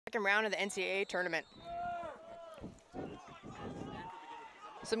second round of the NCAA tournament.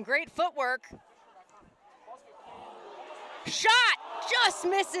 Some great footwork. Shot just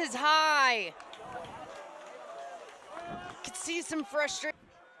misses high. Could see some frustration.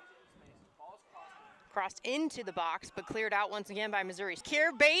 Crossed into the box, but cleared out once again by Missouri's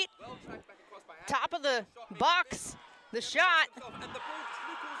Kier bait. Top of the box, the shot,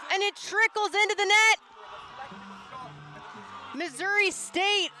 and it trickles into the net. Missouri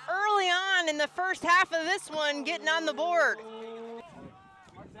State early on in the first half of this one getting on the board.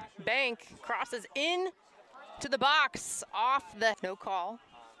 Bank crosses in to the box off the no call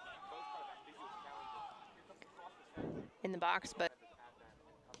in the box, but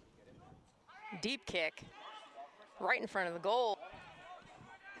deep kick right in front of the goal.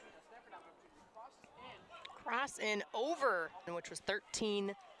 Cross in over, which was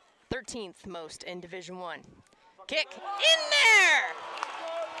 13th most in Division I. Kick in there!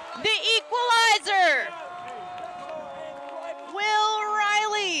 The equalizer! Will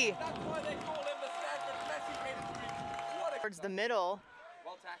Riley! Towards the middle,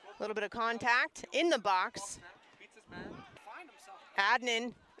 a little bit of contact in the box.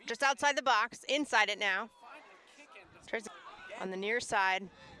 Adnan just outside the box, inside it now. Tries on the near side.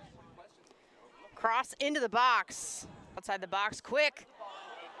 Cross into the box. Outside the box, quick.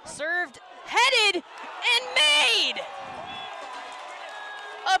 Served, headed, and made!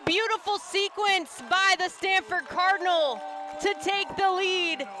 A beautiful sequence by the Stanford Cardinal to take the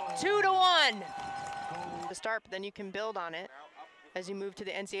lead 2-1. To start, but then you can build on it as you move to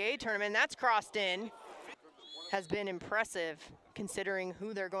the NCAA tournament. That's crossed in. Has been impressive considering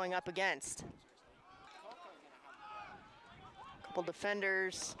who they're going up against. Couple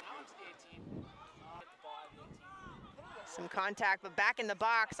defenders. Some contact, but back in the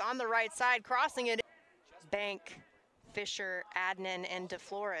box on the right side, crossing it. Bank, Fisher, Adnan, and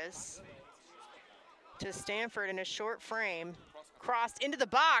DeFlores to Stanford in a short frame. Crossed into the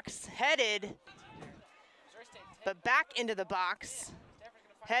box, headed, but back into the box.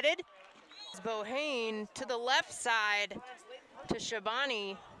 Headed. Bohane to the left side to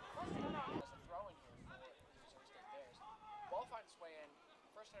Shabani.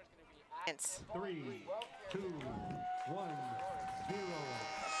 3, 2, 1, 0.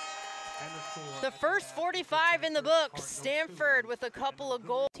 The first 45 in the books. Stanford with a couple of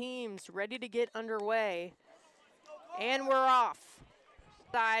goal teams ready to get underway. And we're off.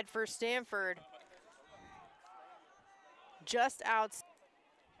 Side for Stanford. Just outside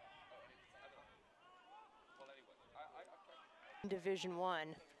Division I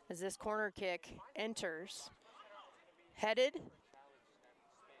as this corner kick enters. Headed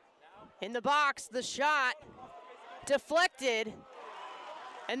in the box, the shot deflected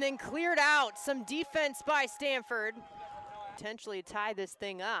and then cleared out. Some defense by Stanford. Potentially tie this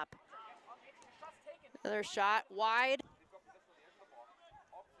thing up. Another shot wide.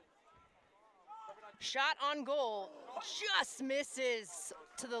 Shot on goal, just misses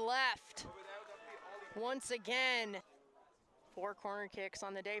to the left. Once again, 4 corner kicks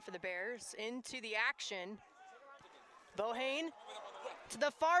on the day for the Bears. Into the action. Bohane to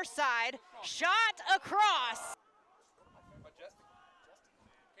the far side, shot across.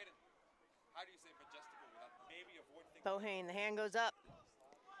 Bohane, the hand goes up,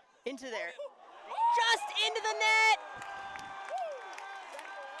 into there, just into the net.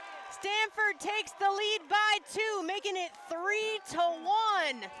 Stanford takes the lead by 2, making it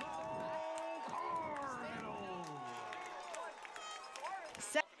 3-1.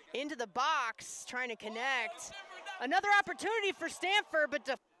 Into the box, trying to connect. Another opportunity for Stanford, but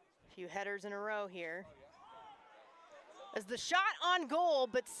a few headers in a row here. As the shot on goal,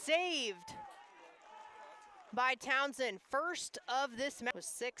 but saved by Townsend. First of this match was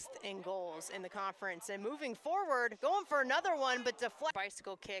 6th in goals in the conference. And moving forward, going for another one, but deflect.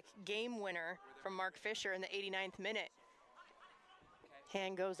 Bicycle kick, game winner from Mark Fisher in the 89th minute.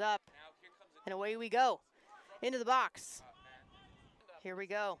 Hand goes up, and away we go. Into the box. Here we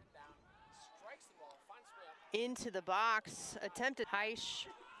go. Into the box, attempted Heisch,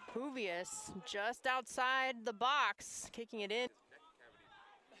 Puvius, just outside the box, kicking it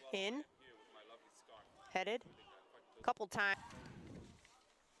in, headed, couple times,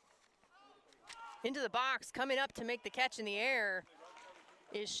 into the box, coming up to make the catch in the air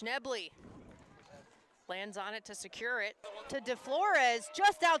is Schnebley, lands on it to secure it, to DeFlores,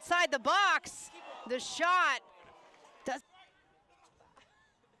 just outside the box, the shot, does.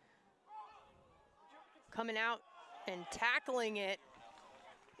 Coming out and tackling it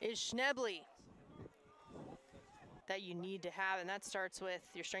is Schnebley. That you need to have, and that starts with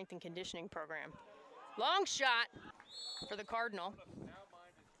your strength and conditioning program. Long shot for the Cardinal.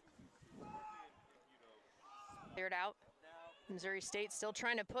 Cleared out. Missouri State still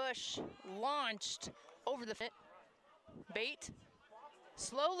trying to push. Launched over the fit. Bate.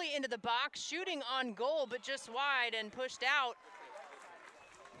 Slowly into the box, shooting on goal, but just wide and pushed out.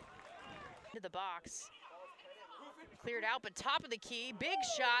 Into the box. Cleared out, but top of the key. Big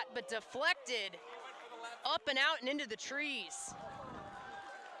shot, but deflected. Up and out and into the trees.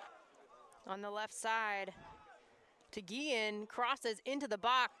 On the left side. Teguian crosses into the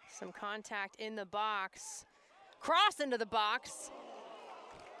box. Some contact in the box. Cross into the box.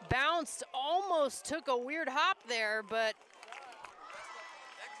 Bounced, almost took a weird hop there, but